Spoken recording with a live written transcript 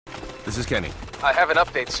This is Kenny. I have an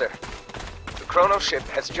update, sir. The Chrono ship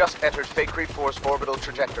has just entered Faithlessness PS4's orbital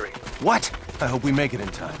trajectory. What? I hope we make it in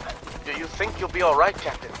time. Do you think you'll be alright,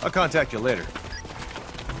 Captain? I'll contact you later.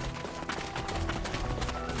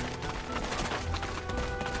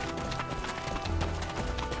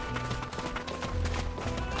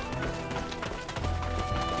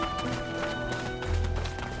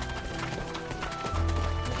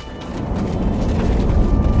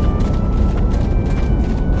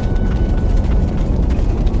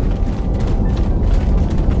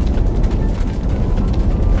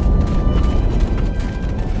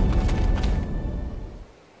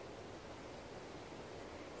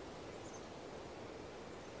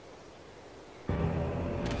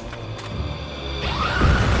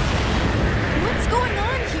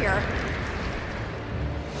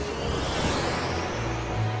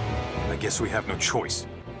 Guess we have no choice.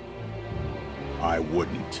 I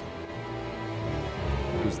wouldn't.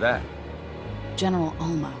 Who's that? General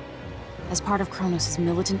Ulmo. As part of Kronos'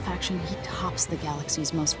 militant faction, he tops the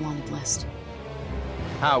galaxy's most wanted list.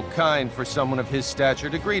 How kind for someone of his stature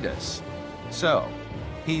to greet us. So,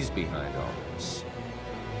 he's behind all this.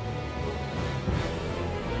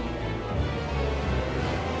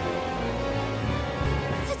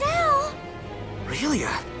 Fidel!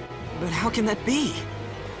 Aurelia? But how can that be?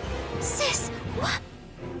 Sis, what?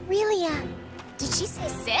 Aurelia, did she say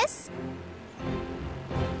sis?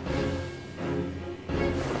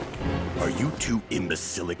 Are you too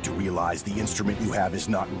imbecilic to realize the instrument you have is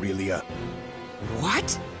not Aurelia?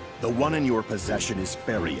 What? The one in your possession is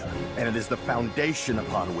Feria, and it is the foundation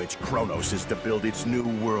upon which Kronos is to build its new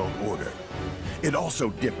world order. It also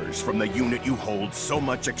differs from the unit you hold so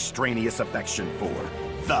much extraneous affection for.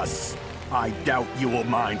 Thus, I doubt you will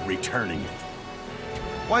mind returning it.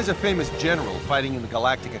 Why is a famous general fighting in the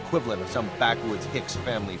galactic equivalent of some backwoods Hicks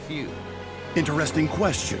family feud? Interesting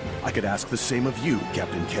question. I could ask the same of you,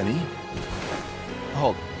 Captain Kenny.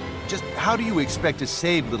 Hold. Just how do you expect to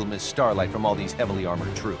save little Miss Starlight from all these heavily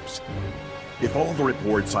armored troops? If all the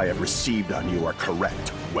reports I have received on you are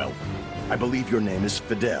correct, well, I believe your name is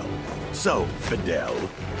Fidel. So, Fidel,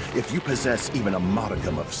 if you possess even a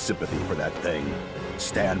modicum of sympathy for that thing,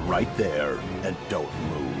 stand right there and don't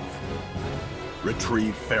move.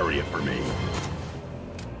 Retrieve Feria for me.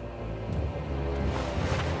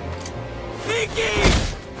 Pinky!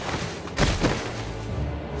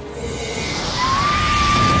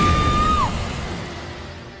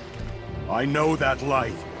 I know that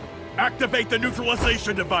light. Activate the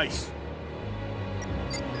neutralization device.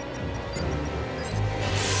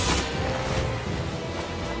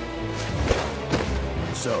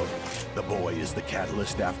 So, the boy is the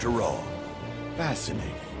catalyst after all.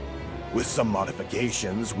 Fascinating. With some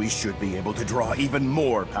modifications, we should be able to draw even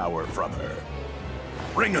more power from her.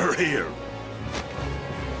 Bring her here!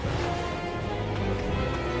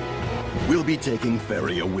 We'll be taking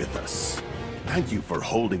Feria with us. Thank you for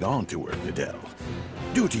holding on to her, Fidel.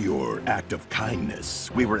 Due to your act of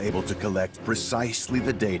kindness, we were able to collect precisely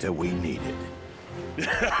the data we needed.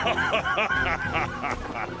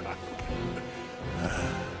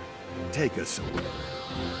 Take us away.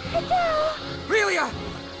 Fidel! Aurelia!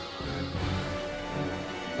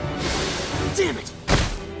 Damn it!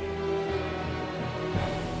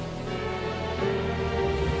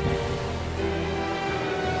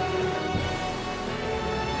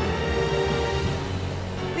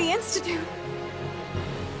 The Institute!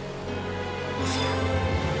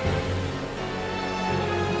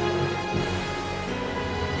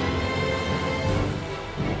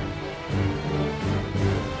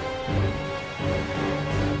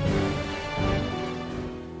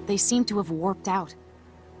 They seem to have warped out.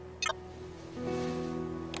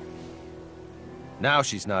 Now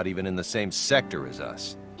she's not even in the same sector as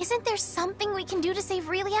us. Isn't there something we can do to save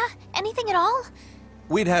Aurelia? Anything at all?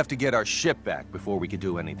 We'd have to get our ship back before we could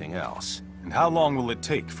do anything else. And how long will it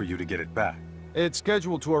take for you to get it back? It's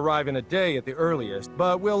scheduled to arrive in a day at the earliest,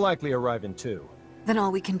 but we'll likely arrive in 2. Then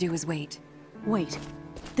all we can do is wait. Wait.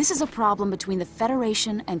 This is a problem between the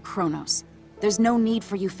Federation and Kronos. There's no need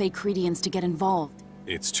for you Fakredians to get involved.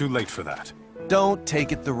 It's too late for that. Don't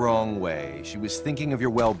take it the wrong way. She was thinking of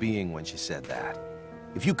your well-being when she said that.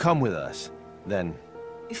 If you come with us, then...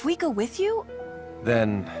 If we go with you?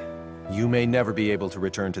 Then... you may never be able to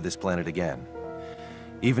return to this planet again.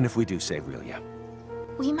 Even if we do save Aurelia.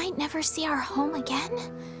 We might never see our home again?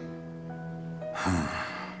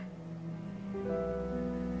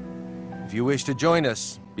 If you wish to join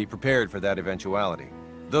us, be prepared for that eventuality.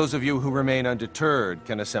 Those of you who remain undeterred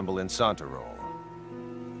can assemble in Santa Roll.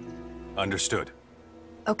 Understood.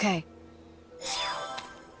 Okay.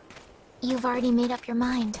 You've already made up your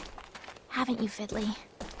mind, haven't you, Fiddly?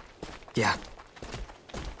 Yeah.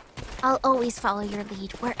 I'll always follow your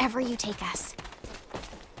lead, wherever you take us.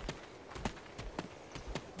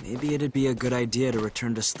 Maybe it'd be a good idea to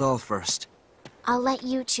return to Sthal first. I'll let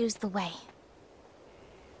you choose the way.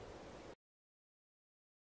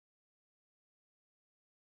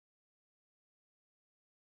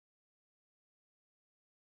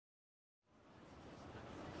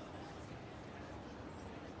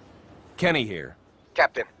 Kenny here.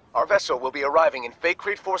 Captain, our vessel will be arriving in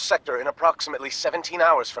Faithlessness 4 sector in approximately 17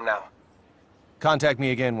 hours from now. Contact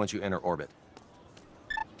me again once you enter orbit.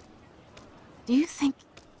 Do you think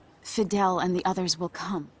Fidel and the others will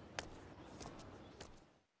come?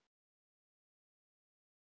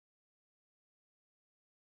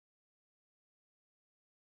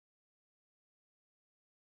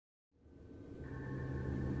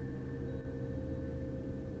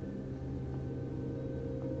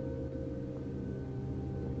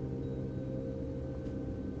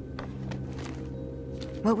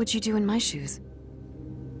 What would you do in my shoes?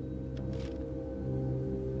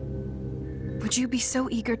 Would you be so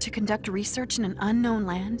eager to conduct research in an unknown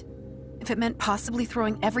land? If it meant possibly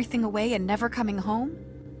throwing everything away and never coming home?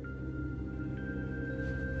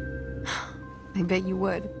 I bet you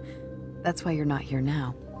would. That's why you're not here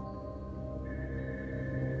now.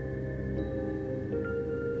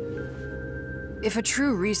 If a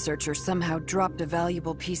true researcher somehow dropped a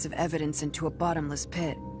valuable piece of evidence into a bottomless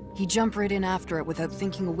pit, he'd jump right in after it without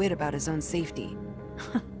thinking a whit about his own safety.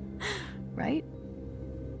 Right?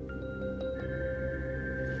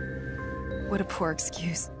 What a poor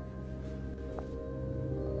excuse.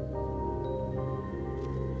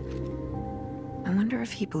 I wonder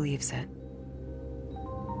if he believes it.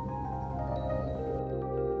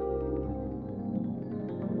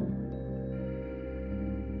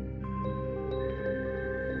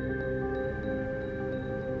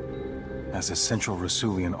 As a Central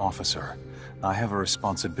Rasulian officer, I have a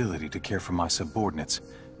responsibility to care for my subordinates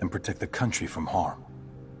and protect the country from harm.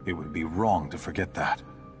 It would be wrong to forget that.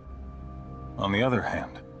 On the other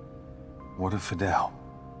hand, what of Fidel?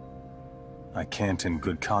 I can't in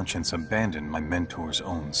good conscience abandon my mentor's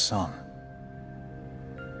own son.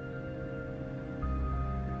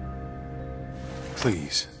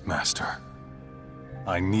 Please, Master.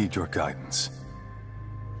 I need your guidance.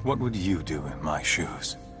 What would you do in my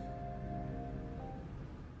shoes?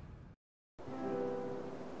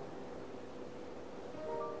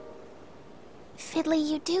 Fiddly,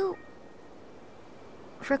 you do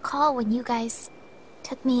recall when you guys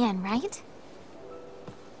took me in, right?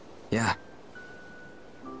 Yeah.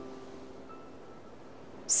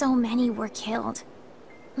 So many were killed.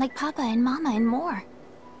 Like Papa and Mama and more.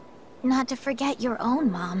 Not to forget your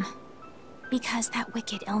own mom. Because that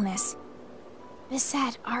wicked illness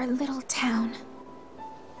beset our little town.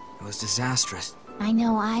 It was disastrous. I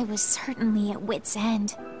know I was certainly at wit's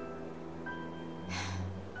end.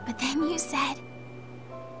 But then you said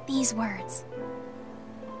these words.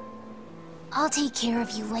 I'll take care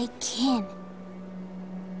of you like kin.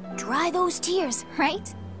 Dry those tears,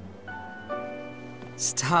 right?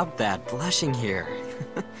 Stop that blushing here.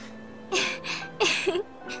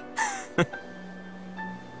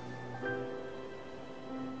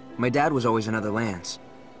 My dad was always in other lands.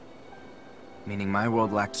 Meaning my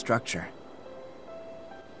world lacked structure.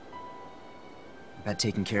 I bet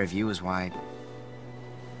taking care of you is why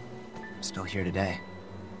I'm still here today.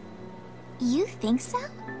 You think so?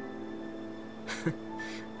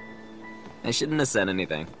 I shouldn't have said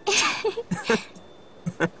anything.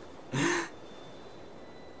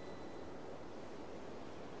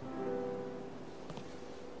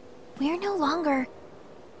 We're no longer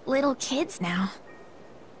little kids now.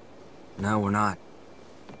 No, we're not.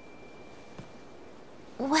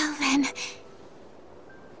 Well then...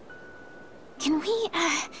 Can we,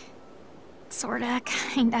 sorta,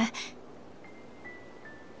 kinda...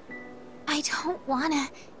 I don't wanna...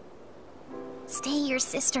 stay your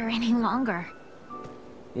sister any longer.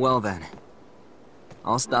 Well then.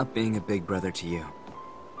 I'll stop being a big brother to you.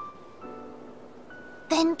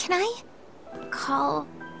 Then can I call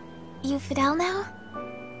you Fidel now?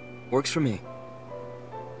 Works for me.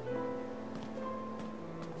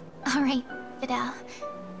 Alright, Fidel.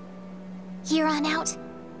 Here on out,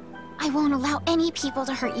 I won't allow any people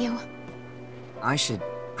to hurt you. I should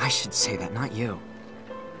say that, not you.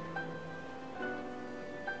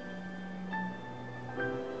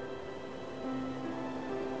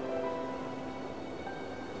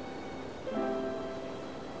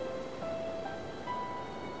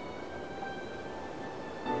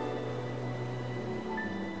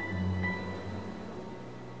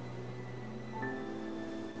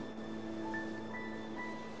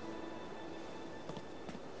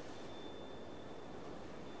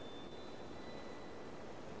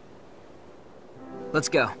 Let's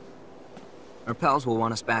go. Our pals will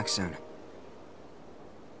want us back soon.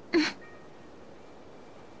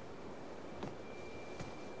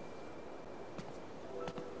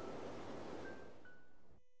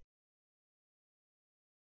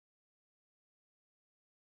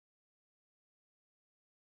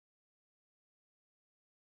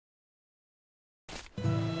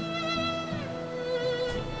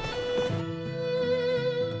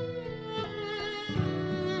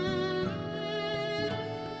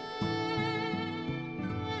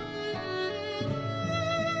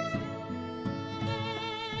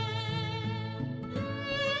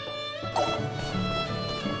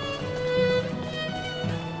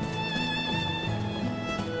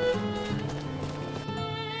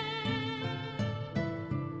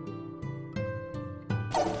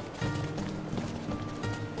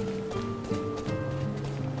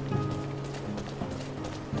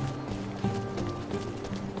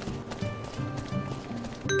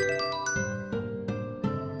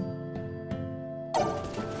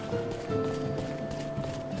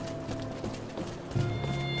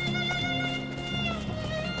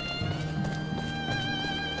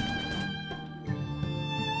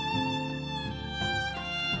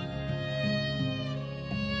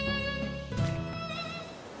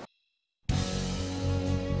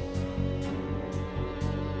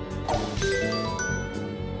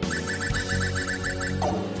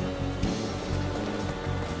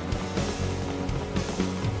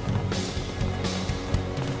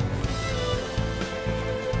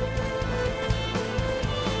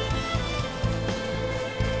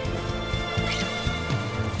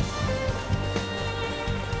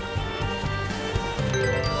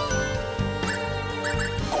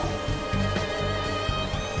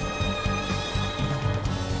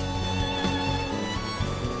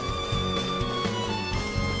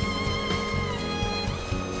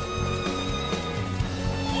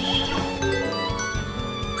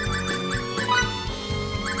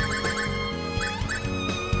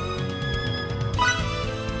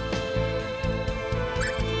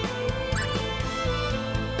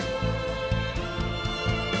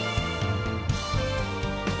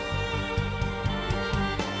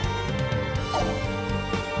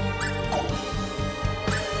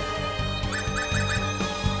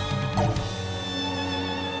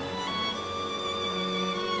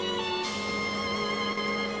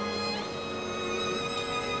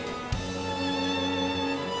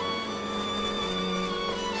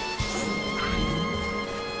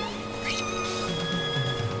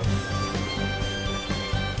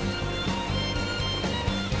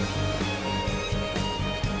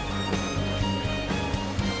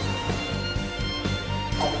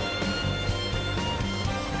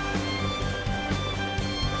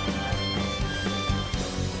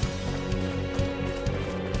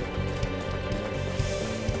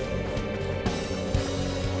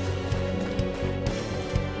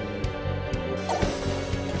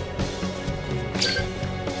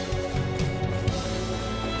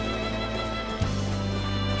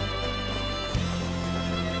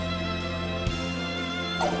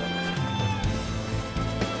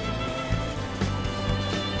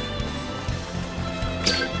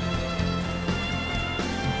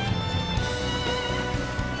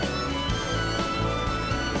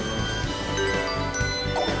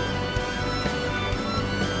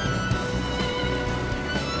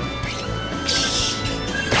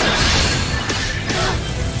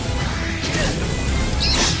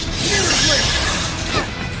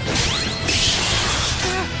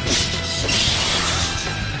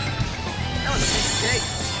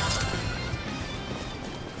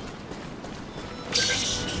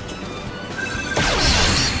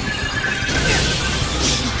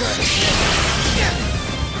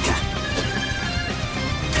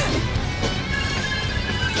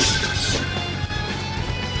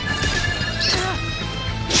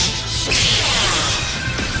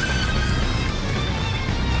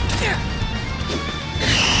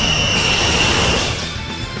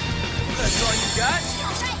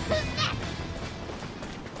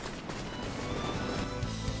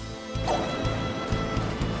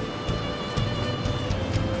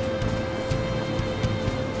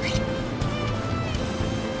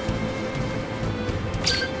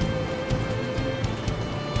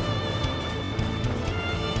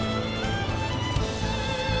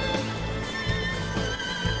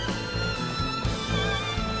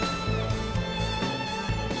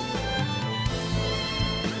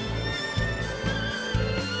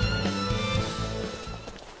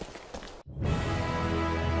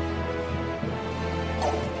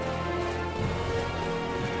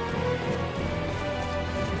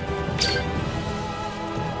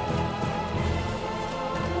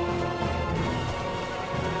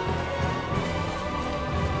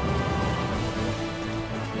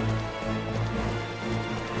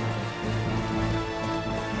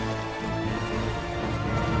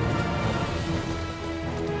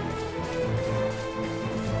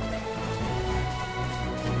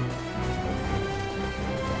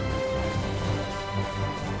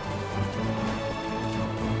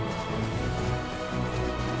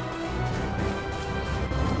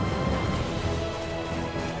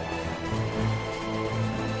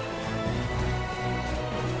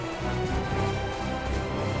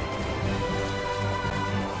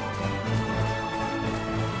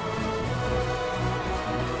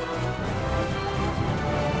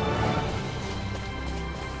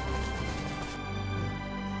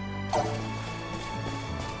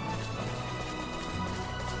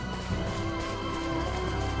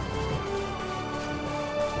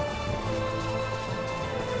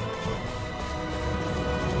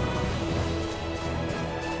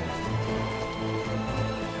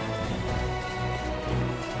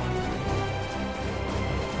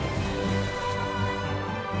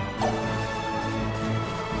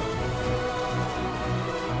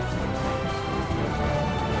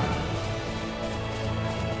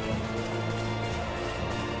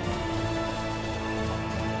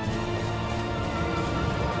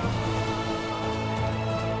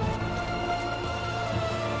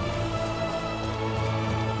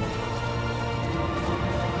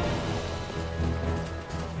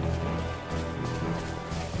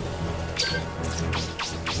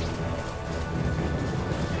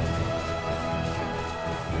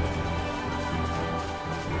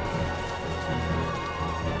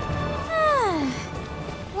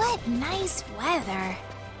 either.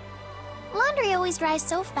 Laundry always dries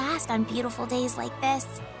so fast on beautiful days like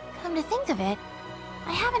this. Come to think of it,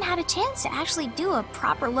 I haven't had a chance to actually do a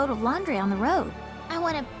proper load of laundry on the road. I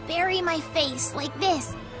want to bury my face like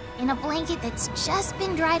this, in a blanket that's just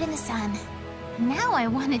been dried in the sun. Now I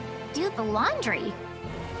want to do the laundry.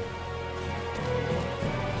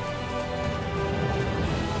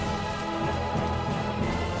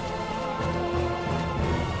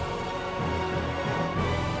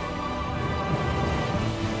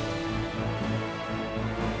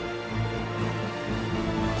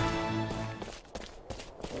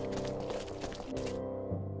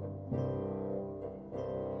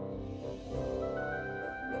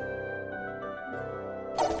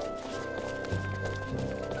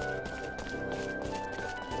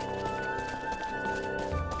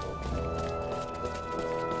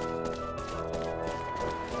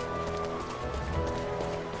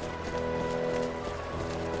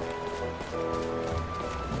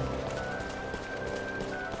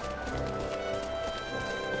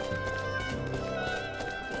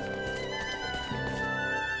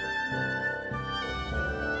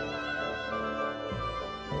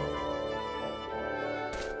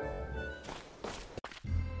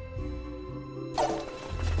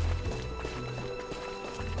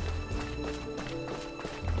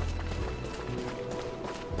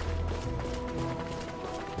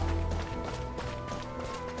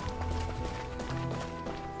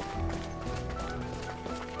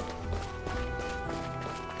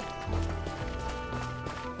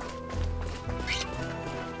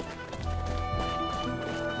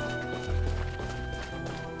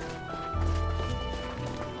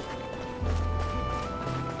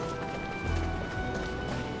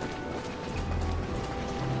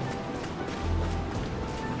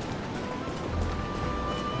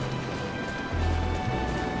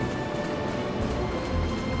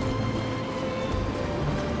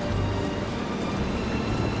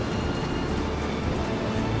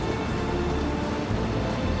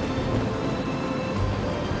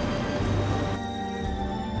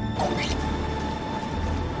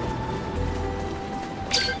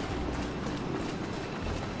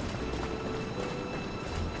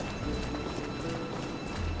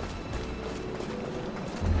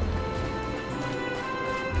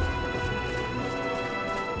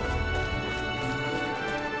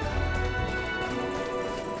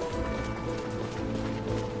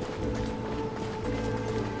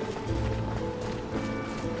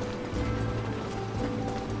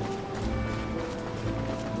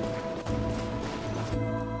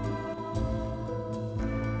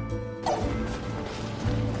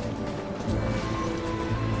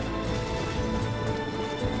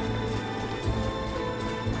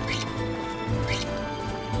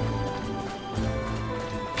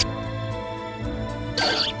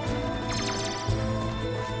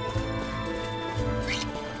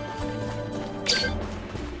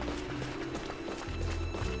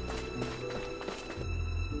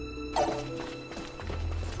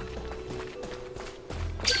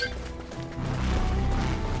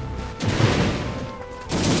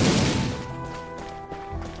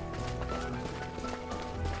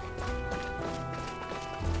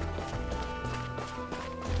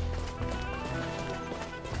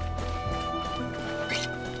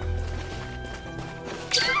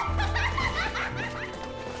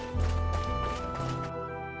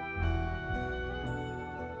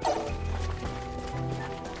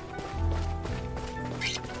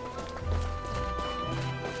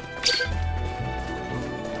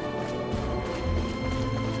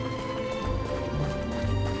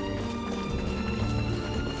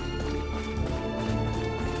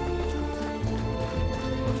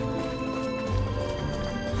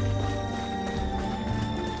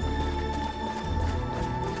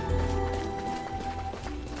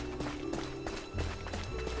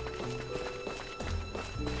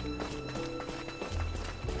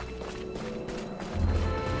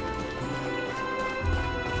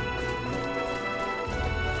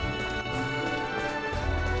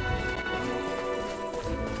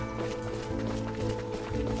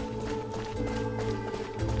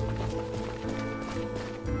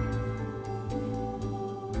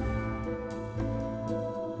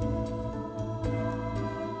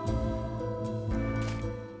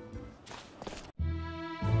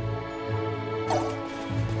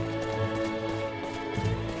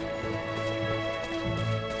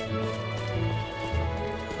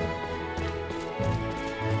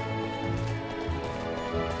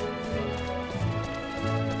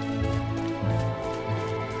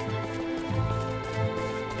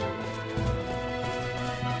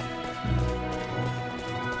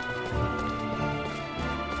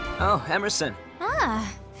 Oh, Emerson. Huh?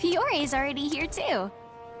 Ah, Fiore's already here too.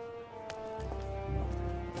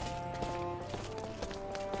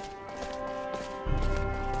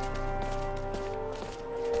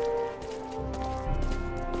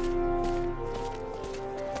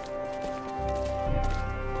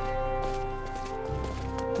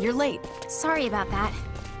 You're late. Sorry about that.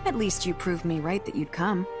 At least you proved me right that you'd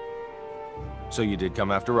come. So you did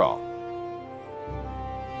come after all.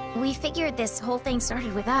 We figured this whole thing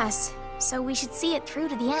started with us, so we should see it through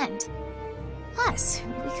to the end. Plus,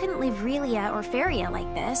 we couldn't leave Relia or Feria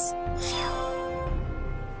like this.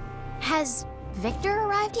 Has Victor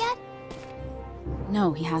arrived yet?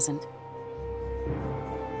 No, he hasn't.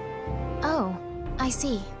 Oh, I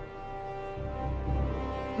see.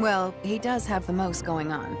 Well, he does have the most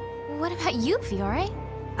going on. What about you, Fiore?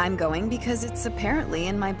 I'm going because it's apparently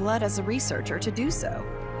in my blood as a researcher to do so.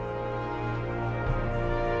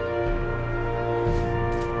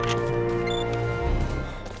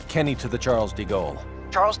 Kenny to the Charles de Gaulle.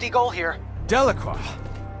 Charles de Gaulle here, Delacroix!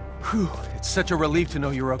 Whew, it's such a relief to know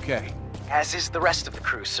you're okay. as is the rest of the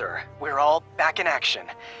crew, sir. We're all back in action.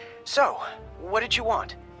 So, what did you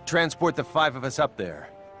want? Transport the 5 of us up there.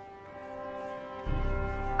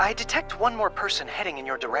 I detect one more person heading in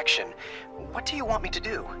your direction. What do you want me to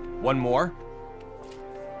do? One more?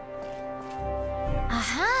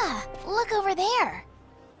 Aha! Look over there!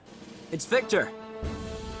 It's Victor!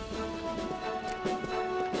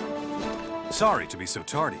 Sorry to be so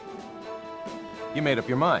tardy. You made up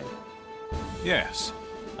your mind. Yes,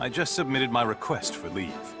 I just submitted my request for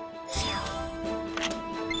leave.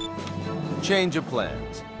 Change of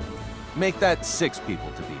plans. Make that 6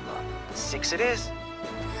 people to beam up. 6 it is.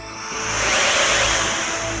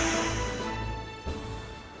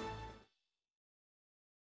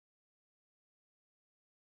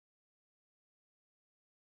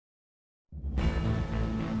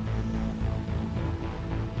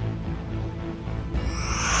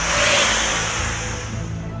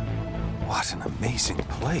 What an amazing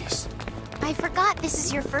place. I forgot this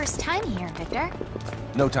is your first time here, Victor.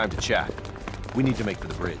 No time to chat. We need to make for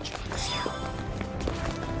the bridge.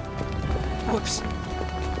 Whoops.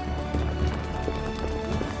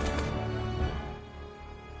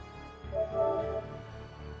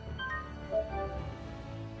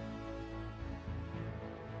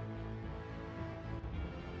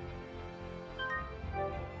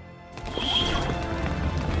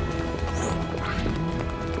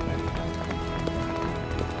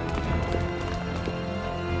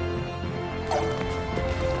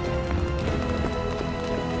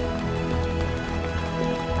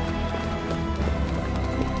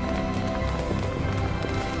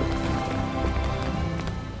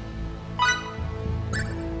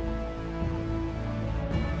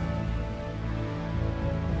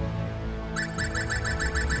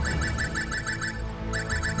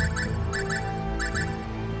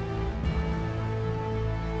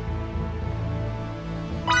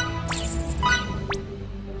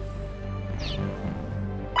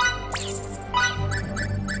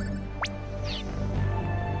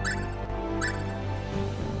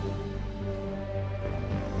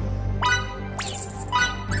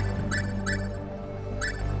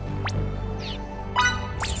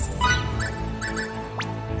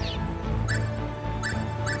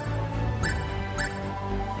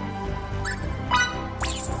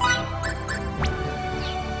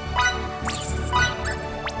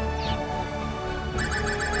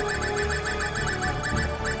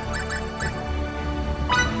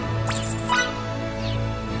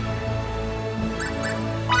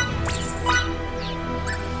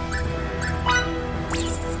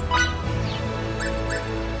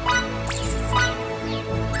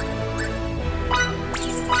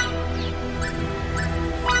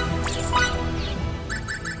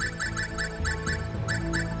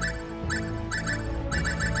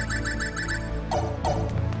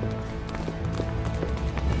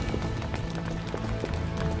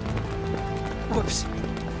 Whoops.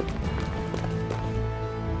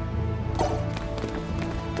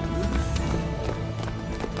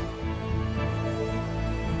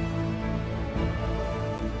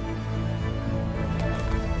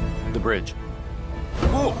 The bridge.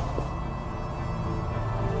 Whoa!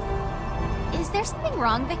 Is there something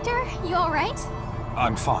wrong, Victor? You alright?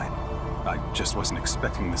 I'm fine. I just wasn't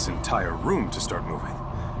expecting this entire room to start moving.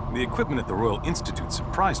 The equipment at the Royal Institute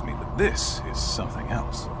surprised me, but this is something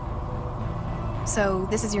else. So,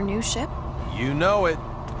 this is your new ship? You know it.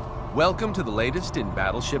 Welcome to the latest in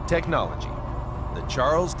battleship technology. The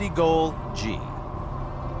Charles de Gaulle G.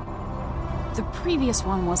 The previous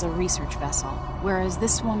one was a research vessel, whereas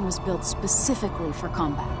this one was built specifically for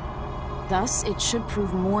combat. Thus, it should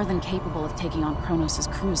prove more than capable of taking on Kronos'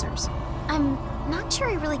 cruisers. I'm not sure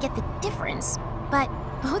I really get the difference, but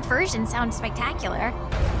both versions sound spectacular.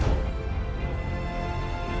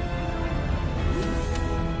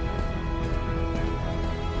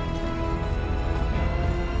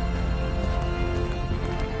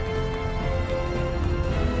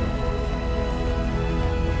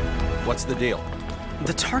 What's the deal?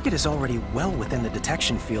 The target is already well within the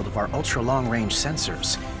detection field of our ultra-long-range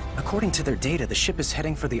sensors. According to their data, the ship is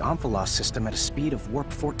heading for the Omphalos system at a speed of warp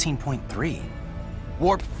 14.3.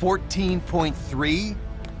 Warp 14.3?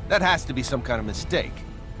 That has to be some kind of mistake.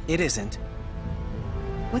 It isn't.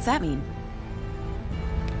 What's that mean?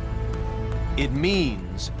 It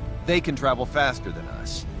means they can travel faster than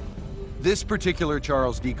us. This particular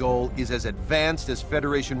Charles D. Gaulle is as advanced as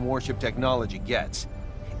Federation warship technology gets.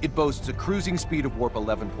 It boasts a cruising speed of warp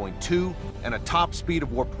 11.2 and a top speed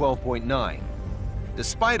of warp 12.9.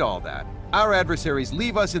 Despite all that, our adversaries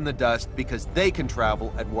leave us in the dust because they can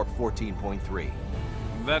travel at warp 14.3.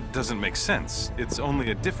 That doesn't make sense. It's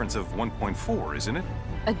only a difference of 1.4, isn't it?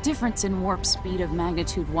 A difference in warp speed of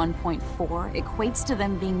magnitude 1.4 equates to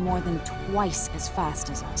them being more than twice as fast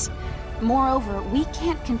as us. Moreover, we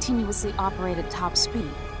can't continuously operate at top speed.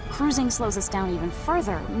 Cruising slows us down even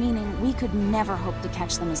further, meaning we could never hope to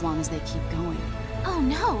catch them as long as they keep going. Oh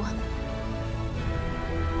no!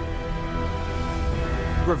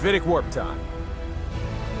 Gravitic warp time.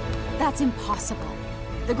 That's impossible.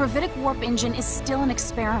 The gravitic warp engine is still an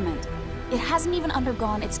experiment. It hasn't even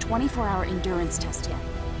undergone its 24-hour endurance test yet.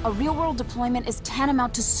 A real-world deployment is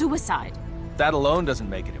tantamount to suicide. That alone doesn't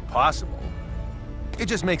make it impossible. It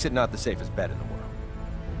just makes it not the safest bet in the world.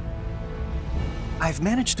 I've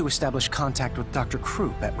managed to establish contact with Dr.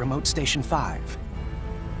 Krupp at Remote Station 5.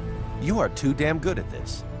 You are too damn good at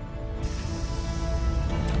this.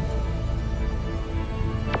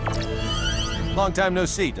 Long time no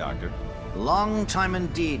see, Doctor. Long time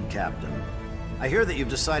indeed, Captain. I hear that you've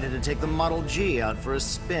decided to take the Model G out for a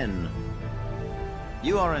spin.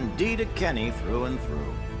 You are indeed a Kenny through and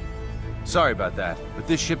through. Sorry about that, but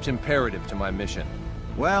this ship's imperative to my mission.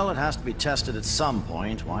 Well, it has to be tested at some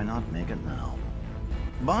point. Why not make it now?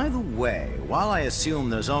 By the way, while I assume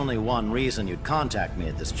there's only one reason you'd contact me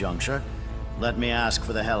at this juncture, let me ask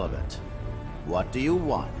for the hell of it. What do you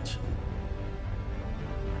want?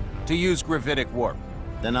 To use gravitic warp.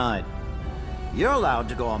 Denied. You're allowed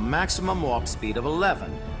to go a maximum warp speed of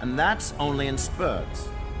 11, and that's only in spurts.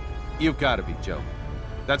 You've got to be joking.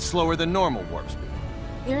 That's slower than normal warp speed.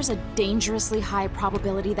 There's a dangerously high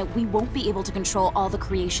probability that we won't be able to control all the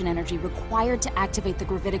creation energy required to activate the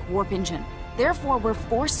gravitic warp engine. Therefore, we're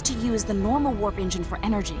forced to use the normal warp engine for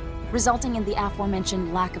energy, resulting in the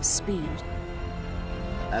aforementioned lack of speed.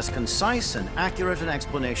 As concise and accurate an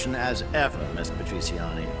explanation as ever, Miss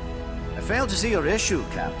Patriciani. I fail to see your issue,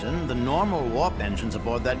 Captain. The normal warp engines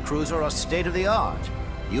aboard that cruiser are state-of-the-art.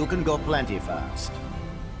 You can go plenty fast.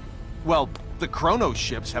 Well, the Kronos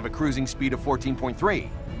ships have a cruising speed of 14.3.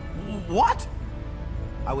 What?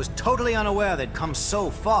 I was totally unaware they'd come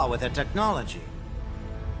so far with their technology.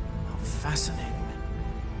 How fascinating.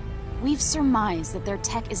 We've surmised that their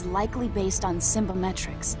tech is likely based on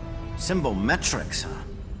symbometrics. Symbometrics, huh?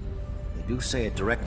 They do say it directly